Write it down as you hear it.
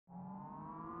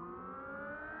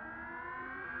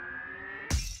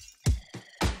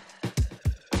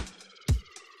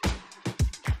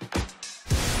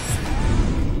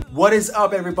What is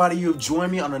up, everybody? You have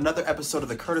joined me on another episode of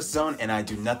the Curtis Zone, and I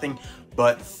do nothing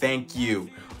but thank you,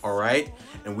 all right?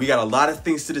 And we got a lot of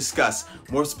things to discuss,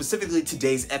 more specifically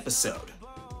today's episode.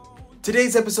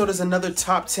 Today's episode is another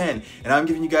top 10, and I'm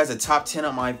giving you guys a top 10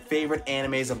 of my favorite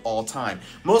animes of all time.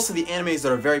 Most of the animes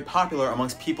that are very popular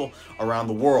amongst people around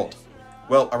the world.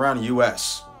 Well, around the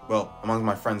US. Well, among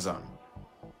my friend zone.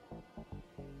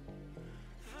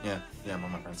 Yeah,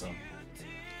 among my friend zone.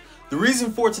 The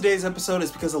reason for today's episode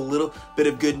is because a little bit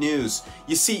of good news.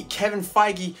 You see, Kevin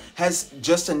Feige has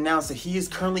just announced that he is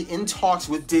currently in talks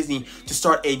with Disney to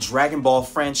start a Dragon Ball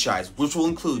franchise, which will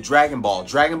include Dragon Ball,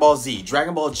 Dragon Ball Z,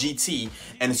 Dragon Ball GT,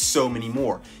 and so many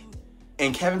more.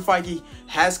 And Kevin Feige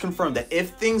has confirmed that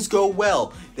if things go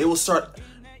well, they will start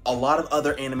a lot of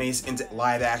other animes into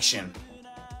live action.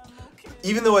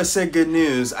 Even though I said good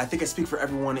news, I think I speak for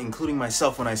everyone, including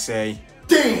myself, when I say,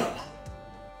 damn!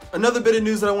 Another bit of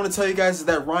news that I want to tell you guys is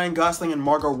that Ryan Gosling and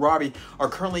Margot Robbie are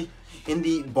currently in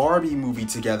the Barbie movie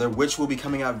together, which will be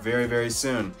coming out very, very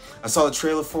soon. I saw the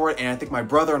trailer for it, and I think my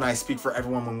brother and I speak for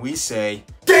everyone when we say,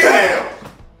 damn!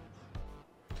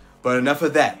 But enough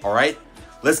of that, alright?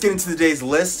 Let's get into today's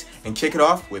list and kick it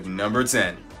off with number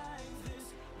 10.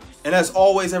 And as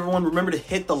always, everyone, remember to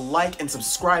hit the like and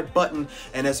subscribe button,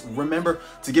 and remember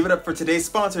to give it up for today's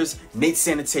sponsors, Nate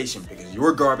Sanitation, because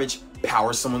your garbage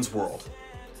powers someone's world.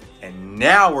 And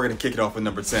now we're gonna kick it off with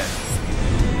number 10.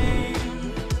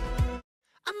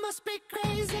 I must be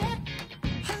crazy.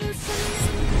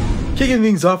 Kicking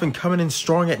things off and coming in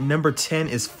strong at number 10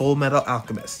 is Full Metal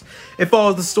Alchemist. It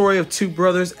follows the story of two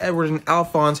brothers, Edward and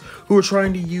Alphonse, who are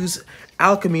trying to use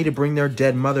alchemy to bring their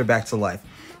dead mother back to life.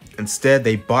 Instead,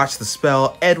 they botch the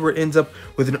spell. Edward ends up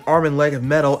with an arm and leg of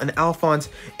metal, and Alphonse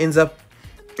ends up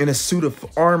in a suit of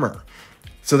armor.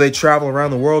 So they travel around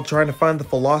the world trying to find the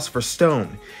Philosopher's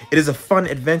Stone. It is a fun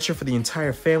adventure for the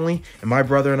entire family, and my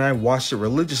brother and I watched it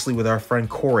religiously with our friend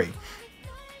Corey.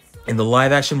 And the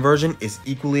live-action version is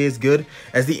equally as good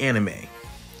as the anime.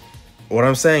 What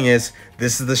I'm saying is,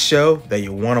 this is the show that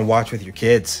you want to watch with your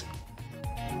kids.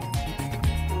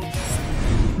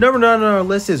 Number 9 on our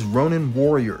list is Ronin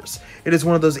Warriors. It is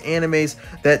one of those animes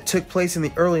that took place in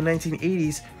the early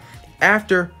 1980s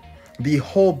after the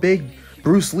whole big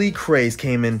Bruce Lee craze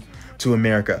came in to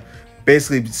America.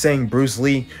 Basically saying Bruce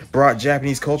Lee brought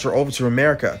Japanese culture over to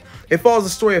America. It follows the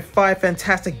story of 5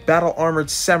 fantastic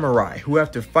battle-armored samurai who have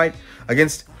to fight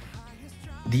against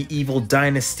the evil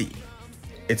dynasty.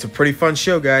 It's a pretty fun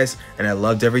show, guys, and I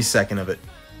loved every second of it.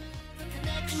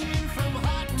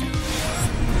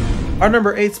 Our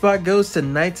number 8 spot goes to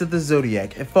Knights of the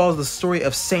Zodiac. It follows the story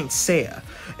of Saint Seiya,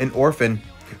 an orphan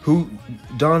who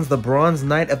dons the bronze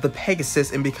knight of the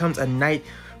Pegasus and becomes a knight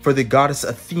for the goddess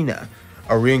Athena,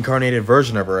 a reincarnated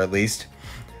version of her at least.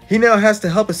 He now has to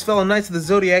help his fellow Knights of the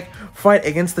Zodiac fight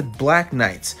against the Black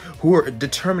Knights, who are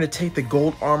determined to take the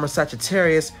gold armor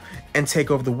Sagittarius and take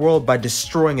over the world by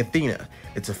destroying Athena.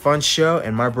 It's a fun show,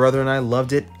 and my brother and I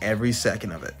loved it every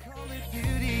second of it.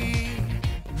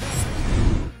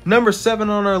 Number 7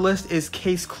 on our list is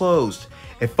Case Closed.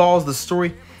 It follows the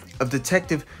story of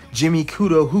Detective Jimmy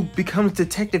Kudo, who becomes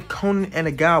Detective Conan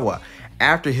Enegawa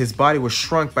after his body was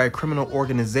shrunk by a criminal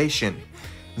organization.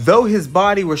 Though his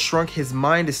body was shrunk, his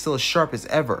mind is still as sharp as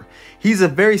ever. He's a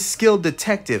very skilled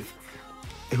detective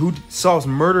who solves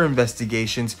murder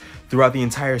investigations throughout the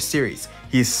entire series.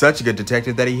 He is such a good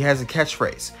detective that he has a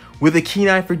catchphrase: with a keen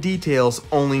eye for details,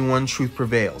 only one truth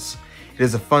prevails. It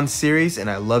is a fun series, and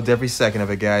I loved every second of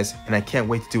it, guys, and I can't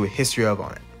wait to do a history of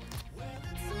on it.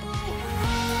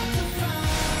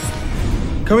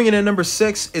 Coming in at number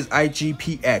 6 is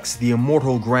IGPX, the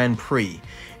Immortal Grand Prix.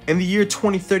 In the year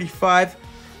 2035,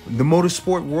 the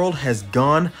motorsport world has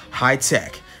gone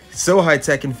high-tech. So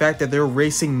high-tech, in fact, that they're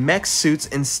racing mech suits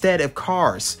instead of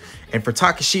cars. And for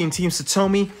Takashi and Team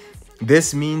Satomi,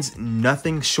 this means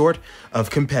nothing short of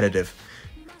competitive.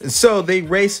 So they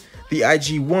race the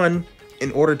IG-1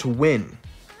 in order to win.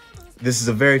 This is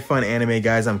a very fun anime,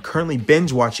 guys. I'm currently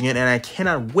binge watching it, and I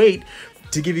cannot wait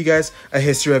to give you guys a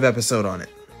history of episode on it.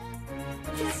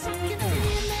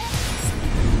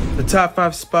 The top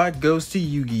 5 spot goes to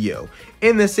Yu-Gi-Oh!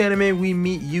 In this anime, we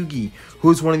meet Yugi, who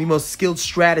is one of the most skilled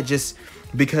strategists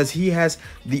because he has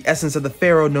the essence of the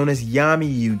pharaoh known as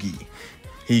Yami Yugi.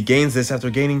 He gains this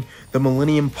after gaining the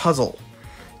Millennium Puzzle.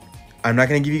 I'm not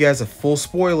going to give you guys a full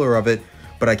spoiler of it,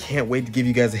 but I can't wait to give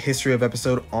you guys a history of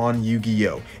episode on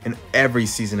Yu-Gi-Oh! And every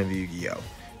season of Yu-Gi-Oh!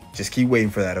 Just keep waiting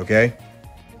for that, okay?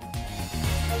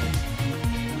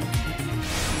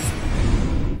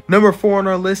 Number 4 on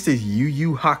our list is Yu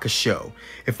Yu Hakusho.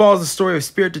 It follows the story of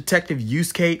spirit detective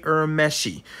Yusuke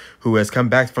Urameshi, who has come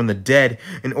back from the dead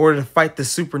in order to fight the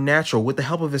supernatural with the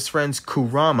help of his friends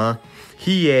Kurama,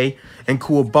 Hiei, and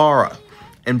Kuwabara,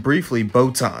 and briefly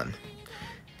Botan.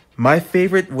 My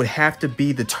favorite would have to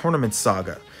be the Tournament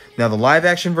Saga. Now, the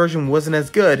live-action version wasn't as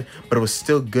good, but it was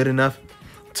still good enough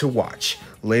to watch.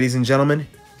 Ladies and gentlemen,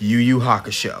 Yu Yu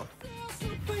Hakusho.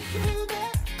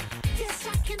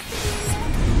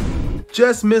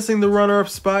 Just missing the runner-up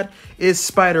spot is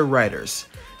Spider Riders.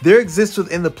 There exists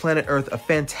within the planet Earth a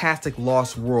fantastic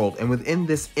lost world, and within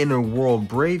this inner world,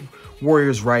 brave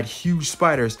warriors ride huge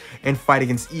spiders and fight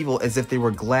against evil as if they were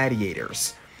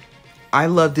gladiators. I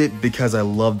loved it because I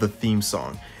loved the theme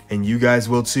song, and you guys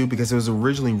will too because it was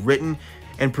originally written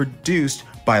and produced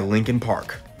by Linkin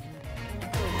Park.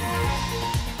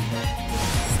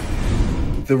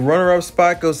 The runner-up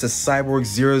spot goes to Cyborg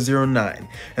 009,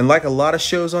 and like a lot of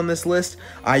shows on this list,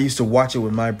 I used to watch it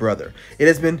with my brother. It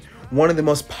has been one of the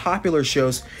most popular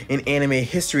shows in anime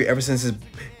history ever since its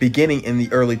beginning in the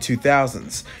early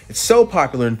 2000s. It's so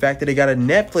popular, in fact, that it got a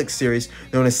Netflix series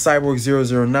known as Cyborg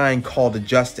 009 Call to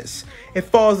Justice. It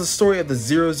follows the story of the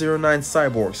 009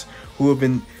 cyborgs who have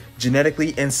been genetically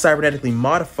and cybernetically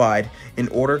modified in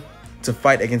order to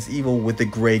fight against evil with the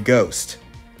Grey Ghost.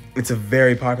 It's a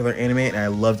very popular anime, and I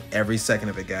loved every second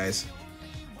of it, guys.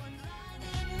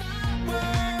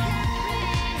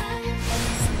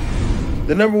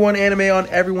 The number 1 anime on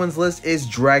everyone's list is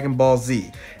Dragon Ball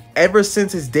Z. Ever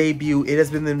since its debut, it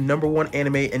has been the number 1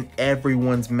 anime in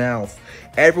everyone's mouth.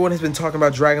 Everyone has been talking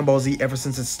about Dragon Ball Z ever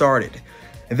since it started.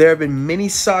 And there have been many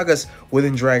sagas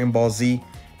within Dragon Ball Z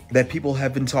that people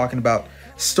have been talking about,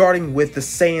 starting with the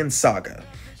Saiyan saga.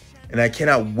 And I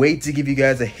cannot wait to give you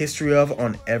guys a history of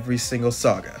on every single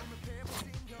saga.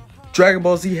 Dragon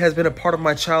Ball Z has been a part of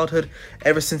my childhood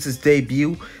ever since its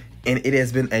debut, and it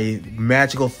has been a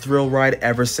magical thrill ride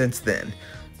ever since then.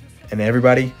 And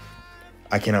everybody,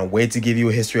 I cannot wait to give you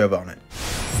a history of on it.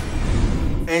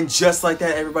 And just like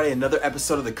that, everybody, another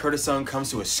episode of the Curtis Zone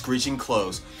comes to a screeching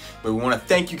close. But we want to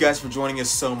thank you guys for joining us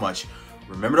so much.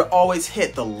 Remember to always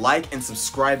hit the like and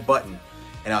subscribe button,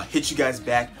 and I'll hit you guys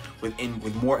back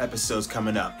with more episodes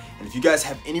coming up. And if you guys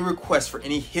have any requests for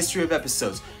any history of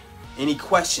episodes, any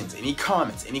questions, any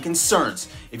comments, any concerns,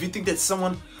 if you think that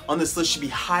someone on this list should be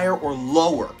higher or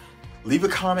lower, leave a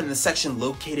comment in the section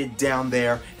located down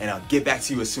there, and I'll get back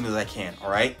to you as soon as I can,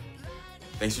 alright?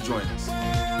 Thanks for joining us.